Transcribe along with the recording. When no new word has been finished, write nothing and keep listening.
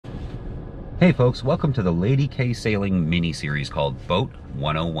Hey folks, welcome to the Lady K Sailing mini-series called Boat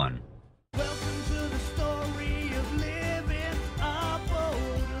 101. Welcome to the story of living a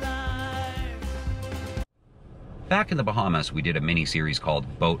boat life. Back in the Bahamas, we did a mini-series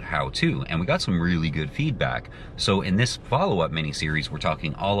called Boat How-To, and we got some really good feedback. So in this follow-up mini-series, we're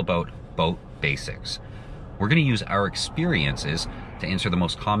talking all about boat basics. We're going to use our experiences to answer the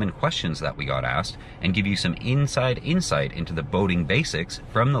most common questions that we got asked and give you some inside insight into the boating basics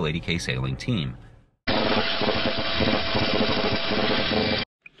from the Lady K Sailing team.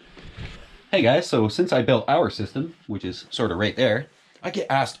 Hey guys, so since I built our system, which is sort of right there, I get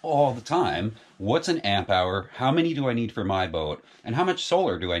asked all the time, what's an amp hour, how many do I need for my boat, and how much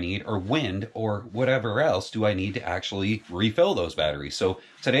solar do I need, or wind, or whatever else do I need to actually refill those batteries. So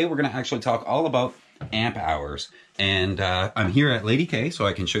today we're going to actually talk all about amp hours, and I'm here at Lady K so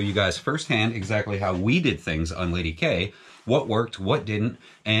I can show you guys firsthand exactly how we did things on Lady K, what worked, what didn't,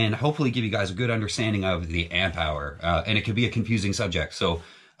 and hopefully give you guys a good understanding of the amp hour. And it could be a confusing subject, so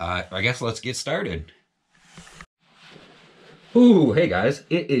I guess let's get started. Ooh, hey guys,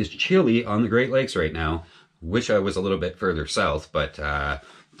 it is chilly on the Great Lakes right now. Wish I was a little bit further south, but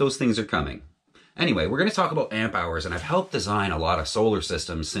those things are coming. Anyway, we're going to talk about amp hours, and I've helped design a lot of solar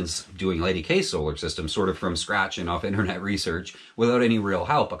systems since doing Lady K's solar system, sort of from scratch and off internet research without any real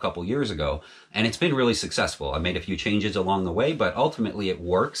help a couple years ago. And it's been really successful. I made a few changes along the way, but ultimately it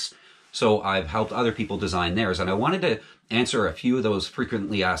works. So I've helped other people design theirs, and I wanted to answer a few of those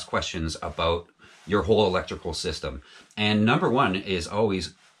frequently asked questions about your whole electrical system. And number one is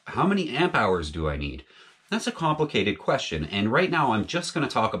always, how many amp hours do I need? That's a complicated question, and right now I'm just going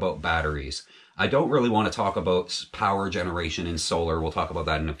to talk about batteries. I don't really want to talk about power generation and solar. We'll talk about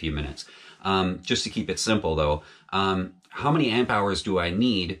that in a few minutes. Just to keep it simple though, how many amp hours do I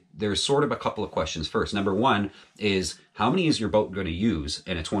need? There's sort of a couple of questions first. Number one is, how many is your boat going to use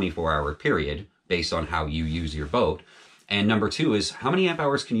in a 24-hour period based on how you use your boat? And number two is, how many amp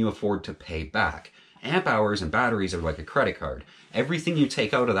hours can you afford to pay back? Amp hours and batteries are like a credit card. Everything you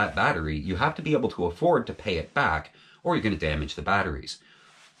take out of that battery, you have to be able to afford to pay it back, or you're going to damage the batteries.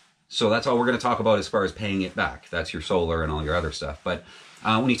 So that's all we're going to talk about as far as paying it back. That's your solar and all your other stuff. But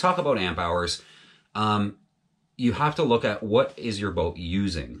when you talk about amp hours, you have to look at what is your boat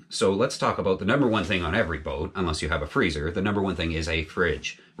using. So let's talk about the number one thing on every boat, unless you have a freezer. The number one thing is a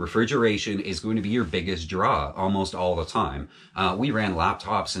fridge. Refrigeration is going to be your biggest draw almost all the time. We ran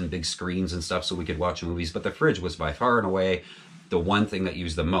laptops and big screens and stuff so we could watch movies, but the fridge was by far and away the one thing that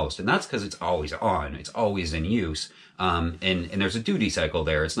used the most. And that's because it's always on. It's always in use. And there's a duty cycle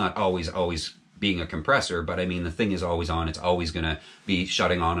there. It's not always being a compressor, but I mean, the thing is always on. It's always going to be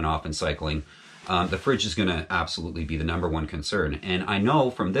shutting on and off and cycling. The fridge is going to absolutely be the number one concern. And I know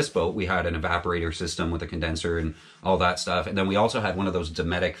from this boat, we had an evaporator system with a condenser and all that stuff. And then we also had one of those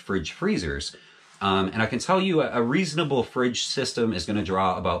Dometic fridge freezers. And I can tell you a reasonable fridge system is going to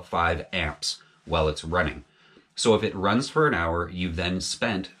draw about 5 amps while it's running. So if it runs for an hour, you've then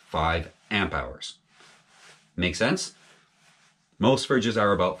spent 5 amp hours. Make sense? Most fridges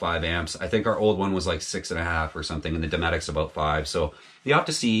are about 5 amps. I think our old one was like 6.5 or something, and the Dometic's about 5. So you have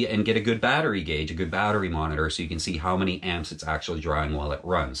to see and get a good battery gauge, a good battery monitor, so you can see how many amps it's actually drawing while it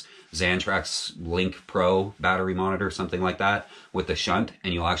runs. XANTREX Link Pro battery monitor, something like that, with the shunt,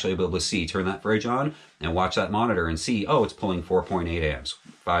 and you'll actually be able to see, turn that fridge on and watch that monitor and see, oh, it's pulling 4.8 amps,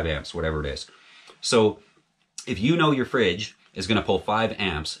 5 amps, whatever it is. So if you know your fridge is going to pull 5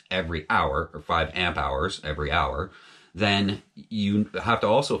 amps every hour, or 5 amp hours every hour, then you have to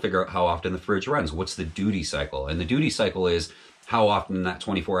also figure out how often the fridge runs. What's the duty cycle? And the duty cycle is how often in that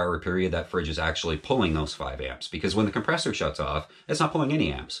 24-hour period that fridge is actually pulling those 5 amps. Because when the compressor shuts off, it's not pulling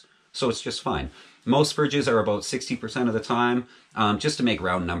any amps. So it's just fine. Most fridges are about 60% of the time. Just to make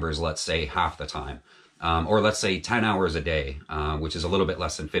round numbers, let's say half the time. Or let's say 10 hours a day, which is a little bit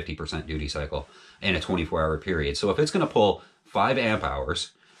less than 50% duty cycle in a 24-hour period. So if it's going to pull 5 amp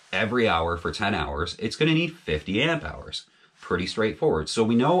hours every hour for 10 hours, it's going to need 50 amp hours. Pretty straightforward. So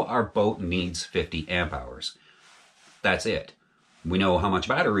we know our boat needs 50 amp hours. That's it. We know how much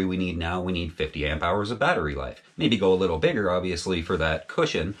battery we need now. We need 50 amp hours of battery life. Maybe go a little bigger, obviously, for that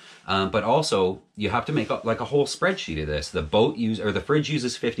cushion. But also, you have to make like a whole spreadsheet of this. The fridge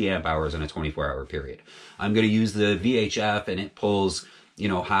uses 50 amp hours in a 24-hour period. I'm going to use the VHF, and it pulls, you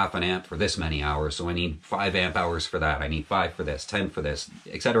know, half an amp for this many hours. So I need 5 amp hours for that. I need 5 for this, 10 for this,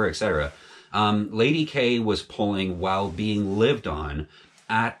 etc., etc. Lady K was pulling, while being lived on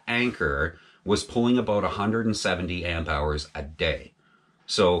at anchor, was pulling about 170 amp hours a day.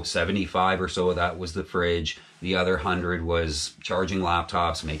 So 75 or so of that was the fridge. The other 100 was charging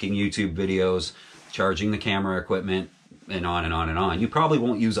laptops, making YouTube videos, charging the camera equipment, and on and on and on. You probably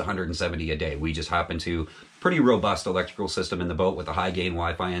won't use 170 a day. We just happen to pretty robust electrical system in the boat with a high gain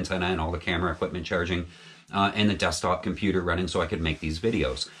Wi-Fi antenna and all the camera equipment charging and the desktop computer running so I could make these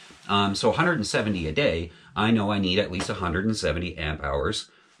videos. So 170 a day, I know I need at least 170 amp hours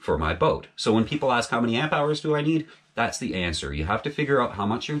for my boat. So when people ask how many amp hours do I need, that's the answer. You have to figure out how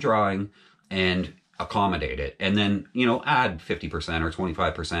much you're drawing and accommodate it, and then, you know, add 50% or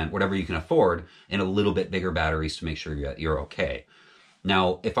 25%, whatever you can afford, in a little bit bigger batteries to make sure you're okay.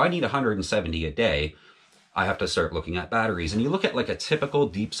 Now, if I need 170 a day, I have to start looking at batteries, and you look at like a typical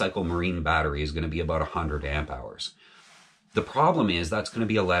deep cycle marine battery is going to be about 100 amp hours. The problem is that's going to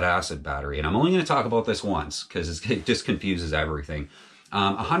be a lead acid battery, and I'm only going to talk about this once because it just confuses everything.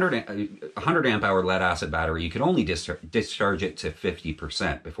 100 amp hour lead acid battery, you can only discharge it to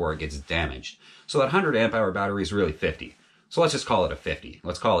 50% before it gets damaged. So that 100 amp hour battery is really 50. So let's just call it a 50.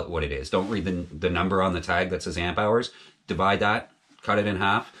 Let's call it what it is. Don't read the number on the tag that says amp hours. Divide that, cut it in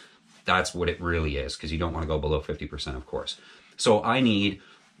half. That's what it really is, because you don't want to go below 50%, of course. So I need,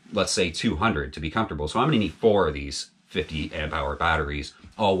 let's say, 200 to be comfortable. So I'm going to need 4 of these 50 amp hour batteries,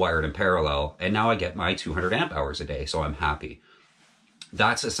 all wired in parallel. And now I get my 200 amp hours a day, so I'm happy.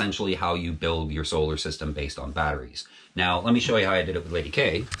 That's essentially how you build your solar system based on batteries. Now, let me show you how I did it with Lady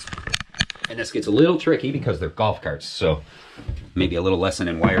K. And this gets a little tricky because they're golf carts, so maybe a little lesson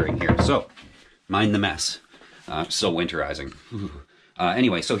in wiring here. So, mind the mess. So winterizing.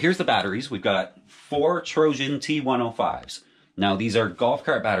 Anyway, so here's the batteries. We've got 4 Trojan T105s. Now, these are golf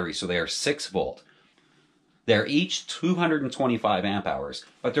cart batteries, so they are 6 volt. They're each 225 amp hours,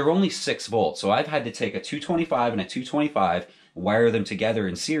 but they're only 6 volts. So I've had to take a 225 and a 225, wire them together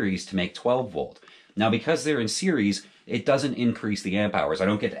in series to make 12 volt. Now, because they're in series, it doesn't increase the amp hours. I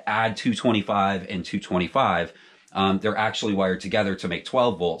don't get to add 225 and 225. They're actually wired together to make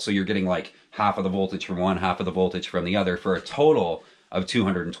 12 volts. So you're getting like half of the voltage from one, half of the voltage from the other for a total of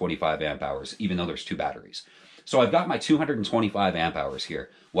 225 amp hours, even though there's 2 batteries. So I've got my 225 amp hours here,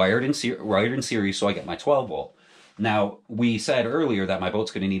 wired in series, so I get my 12 volt. Now, we said earlier that my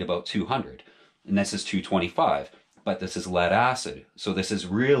boat's going to need about 200, and this is 225. But this is lead acid. So this is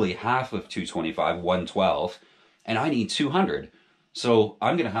really half of 225, 112, and I need 200. So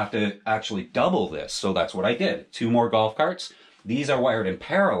I'm going to have to actually double this. So that's what I did. 2 more golf carts. These are wired in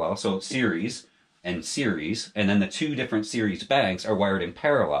parallel, so series and series, and then the 2 different series banks are wired in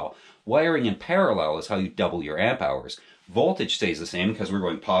parallel. Wiring in parallel is how you double your amp hours. Voltage stays the same because we're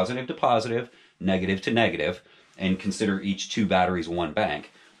going positive to positive, negative to negative, and consider each 2 batteries 1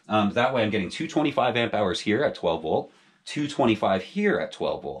 bank. That way I'm getting 225 amp hours here at 12 volt, 225 here at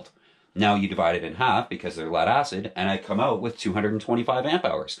 12 volt. Now you divide it in half because they're lead acid, and I come out with 225 amp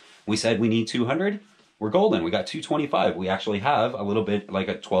hours. We said we need 200, we're golden. We got 225. We actually have a little bit like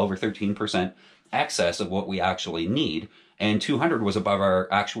a 12 or 13% excess of what we actually need, and 200 was above our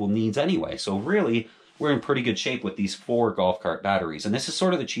actual needs anyway. So really, we're in pretty good shape with these 4 golf cart batteries, and this is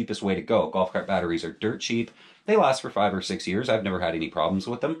sort of the cheapest way to go. Golf cart batteries are dirt cheap. They last for 5 or 6 years. I've never had any problems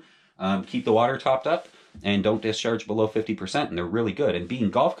with them. Keep the water topped up and don't discharge below 50%, and they're really good. And being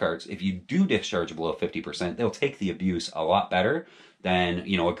golf carts, if you do discharge below 50%, they'll take the abuse a lot better than,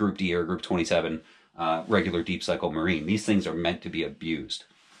 you know, a Group D or a Group 27 regular deep cycle marine. These things are meant to be abused.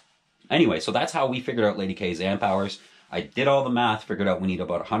 Anyway, so that's how we figured out Lady K's amp hours. I did all the math, figured out we need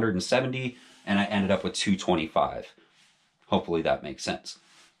about 170, and I ended up with 225. Hopefully that makes sense.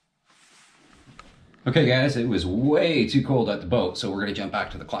 Okay guys, it was way too cold at the boat, so we're going to jump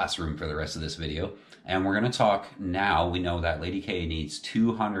back to the classroom for the rest of this video. And we're going to talk now. We know that Lady K needs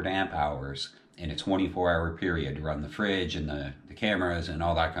 200 amp hours in a 24-hour period to run the fridge and the cameras and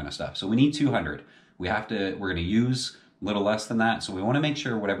all that kind of stuff. So we need 200. We're going to use a little less than that. So we want to make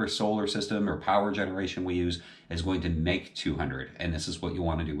sure whatever solar system or power generation we use is going to make 200. And this is what you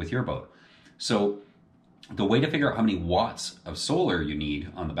want to do with your boat. So the way to figure out how many watts of solar you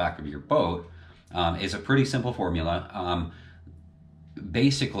need on the back of your boat is a pretty simple formula.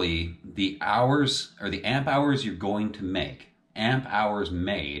 Basically, the hours or the amp hours you're going to make, amp hours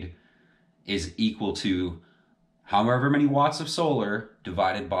made, is equal to however many watts of solar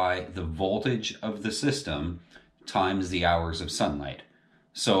divided by the voltage of the system times the hours of sunlight.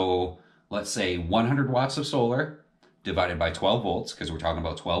 So let's say 100 watts of solar divided by 12 volts, because we're talking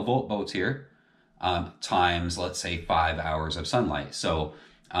about 12 volt boats here, times, let's say, 5 hours of sunlight. So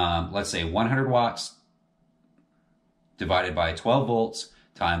let's say 100 watts divided by 12 volts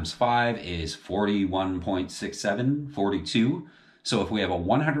times 5 is 41.67, 42. So if we have a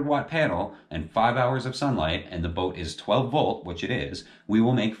 100 watt panel and 5 hours of sunlight and the boat is 12 volt, which it is, we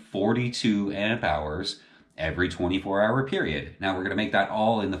will make 42 amp hours every 24-hour period. Now we're going to make that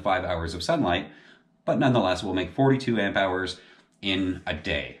all in the 5 hours of sunlight. but nonetheless, we'll make 42 amp hours in a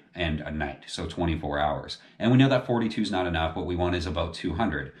day and a night, so 24 hours. And we know that 42 is not enough. What we want is about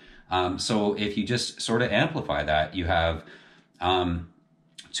 200. So if you just sort of amplify that, you have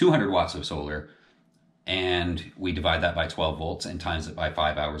 200 watts of solar, and we divide that by 12 volts and times it by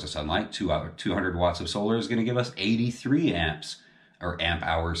 5 hours of sunlight. 200 watts of solar is going to give us 83 amps or amp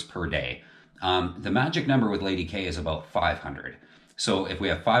hours per day. The magic number with Lady K is about 500. So if we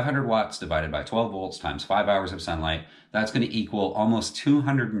have 500 watts divided by 12 volts times 5 hours of sunlight, that's going to equal almost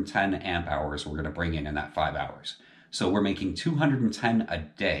 210 amp hours we're going to bring in that 5 hours. So we're making 210 a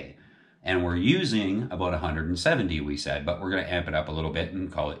day. And we're using about 170, we said, but we're going to amp it up a little bit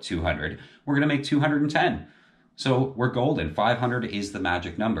and call it 200. We're going to make 210. So we're golden. 500 is the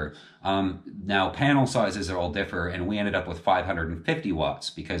magic number. Now, panel sizes are all differ, and we ended up with 550 watts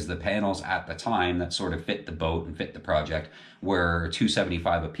because the panels at the time that sort of fit the boat and fit the project were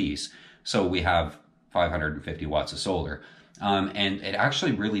 275 a piece. So we have 550 watts of solar. And it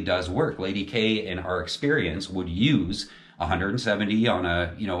actually really does work. Lady K, in our experience, would use 170 on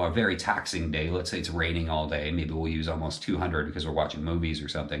a very taxing day. Let's say it's raining all day. Maybe we'll use almost 200 because we're watching movies or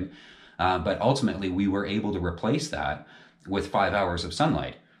something. But ultimately, we were able to replace that with 5 hours of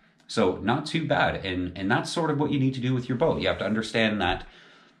sunlight. So not too bad. And that's sort of what you need to do with your boat. You have to understand that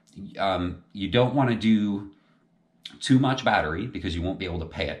you don't want to do too much battery because you won't be able to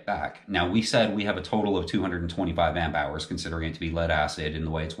pay it back. Now, we said we have a total of 225 amp hours, considering it to be lead acid and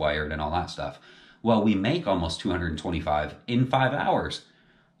the way it's wired and all that stuff. Well, we make almost 225 in 5 hours.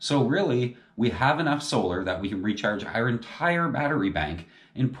 So really, we have enough solar that we can recharge our entire battery bank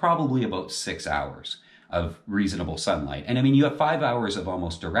in probably about 6 hours of reasonable sunlight. And I mean, you have 5 hours of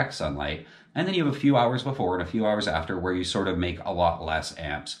almost direct sunlight, and then you have a few hours before and a few hours after where you sort of make a lot less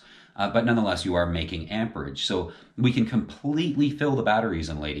amps. But nonetheless, you are making amperage. So we can completely fill the batteries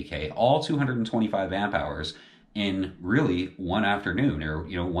in Lady K, all 225 amp hours, in really one afternoon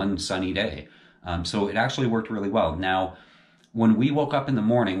or one sunny day. So it actually worked really well. Now, when we woke up in the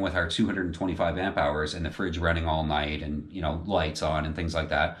morning with our 225 amp hours and the fridge running all night and, lights on and things like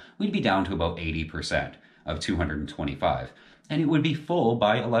that, we'd be down to about 80% of 225. And it would be full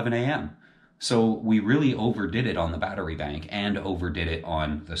by 11 a.m. So we really overdid it on the battery bank and overdid it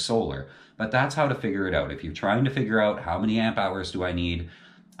on the solar. But that's how to figure it out. If you're trying to figure out how many amp hours do I need,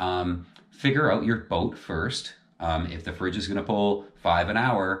 figure out your boat first. If the fridge is going to pull 5 an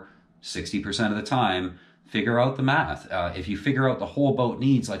hour, 60% of the time, figure out the math. If you figure out the whole boat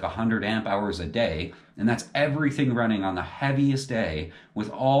needs like 100 amp hours a day, and that's everything running on the heaviest day with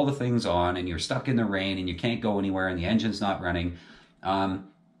all the things on, and you're stuck in the rain and you can't go anywhere and the engine's not running,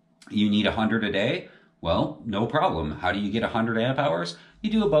 you need 100 a day? Well, no problem. How do you get 100 amp hours? You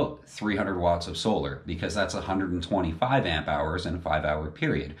do about 300 watts of solar, because that's 125 amp hours in a 5 hour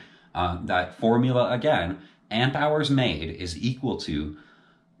period. That formula, again, amp hours made is equal to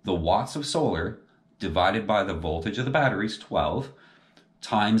the watts of solar divided by the voltage of the batteries, 12,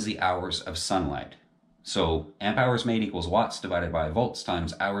 times the hours of sunlight. So amp hours made equals watts divided by volts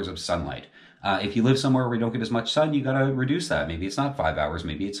times hours of sunlight. If you live somewhere where we don't get as much sun, you got to reduce that. Maybe it's not 5 hours,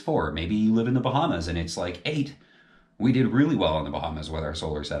 maybe it's 4. Maybe you live in the Bahamas and it's like 8. We did really well in the Bahamas with our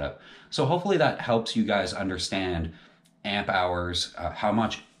solar setup. So hopefully that helps you guys understand amp hours, how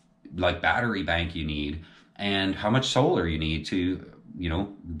much battery bank you need, and how much solar you need to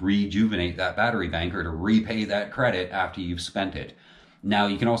rejuvenate that battery bank or to repay that credit after you've spent it. Now,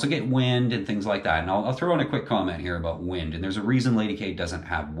 you can also get wind and things like that. And I'll throw in a quick comment here about wind. And there's a reason Lady K doesn't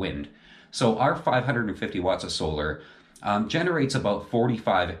have wind. So our 550 watts of solar generates about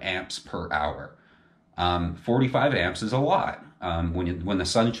 45 amps per hour. 45 amps is a lot. When the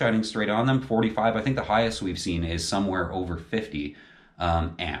sun's shining straight on them, 45, I think the highest we've seen is somewhere over 50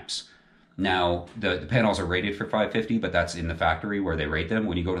 amps. Now, the panels are rated for 550, but that's in the factory where they rate them.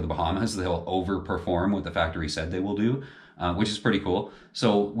 When you go to the Bahamas, they'll overperform what the factory said they will do, which is pretty cool.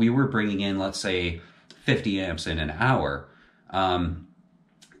 So we were bringing in, let's say, 50 amps in an hour. And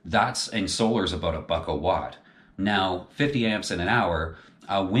solar's about $1 a watt. Now, 50 amps in an hour,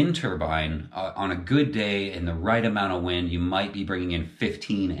 a wind turbine, on a good day in the right amount of wind, you might be bringing in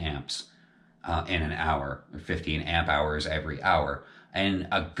 15 amps in an hour, or 15 amp hours every hour. And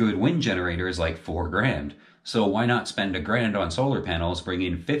a good wind generator is like $4,000. So why not spend $1,000 on solar panels, bring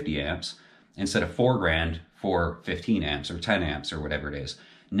in 50 amps instead of $4,000 for 15 amps or 10 amps or whatever it is.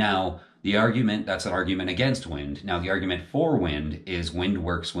 Now, that's an argument against wind. Now, the argument for wind is wind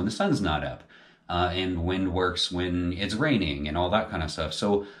works when the sun's not up. And wind works when it's raining and all that kind of stuff.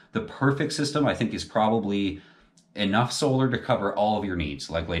 So the perfect system, I think, is probably enough solar to cover all of your needs,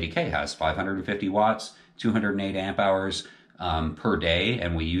 like Lady K has, 550 watts, 208 amp hours, per day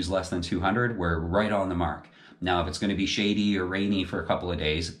and we use less than 200, we're right on the mark. Now, if it's going to be shady or rainy for a couple of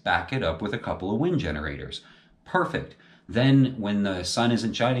days, back it up with a couple of wind generators. Perfect. Then when the sun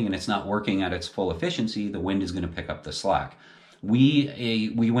isn't shining and it's not working at its full efficiency, the wind is going to pick up the slack.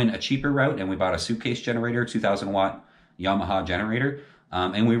 We went a cheaper route and we bought a suitcase generator, 2,000 watt Yamaha generator,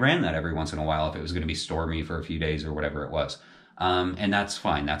 and we ran that every once in a while if it was going to be stormy for a few days or whatever it was. And that's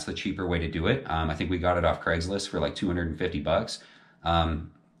fine. That's the cheaper way to do it. I think we got it off Craigslist for like 250 bucks.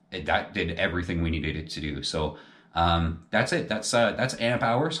 That did everything we needed it to do. So that's it. That's amp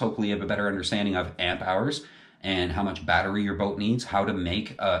hours. Hopefully you have a better understanding of amp hours and how much battery your boat needs, how to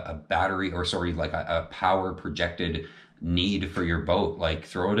make a battery, or sorry, like a power projected need for your boat. Like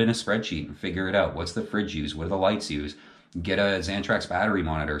throw it in a spreadsheet and figure it out. What's the fridge use? What do the lights use? Get a XANTREX battery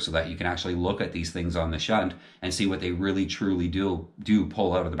monitor so that you can actually look at these things on the shunt and see what they really truly do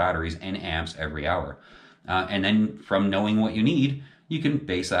pull out of the batteries in amps every hour. And then from knowing what you need, you can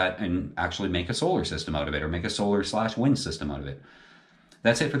base that and actually make a solar system out of it, or make a solar/wind system out of it.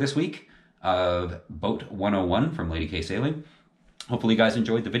 That's it for this week of Boat 101 from Lady K Sailing. Hopefully you guys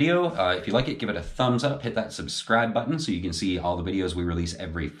enjoyed the video. If you like it, give it a thumbs up, hit that subscribe button so you can see all the videos we release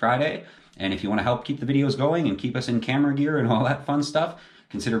every Friday. And if you want to help keep the videos going and keep us in camera gear and all that fun stuff,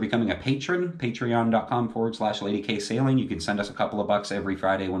 consider becoming a patron, patreon.com/Lady K Sailing. You can send us a couple of bucks every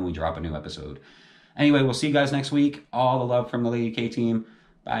Friday when we drop a new episode. Anyway, we'll see you guys next week. All the love from the Lady K team.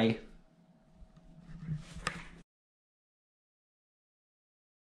 Bye.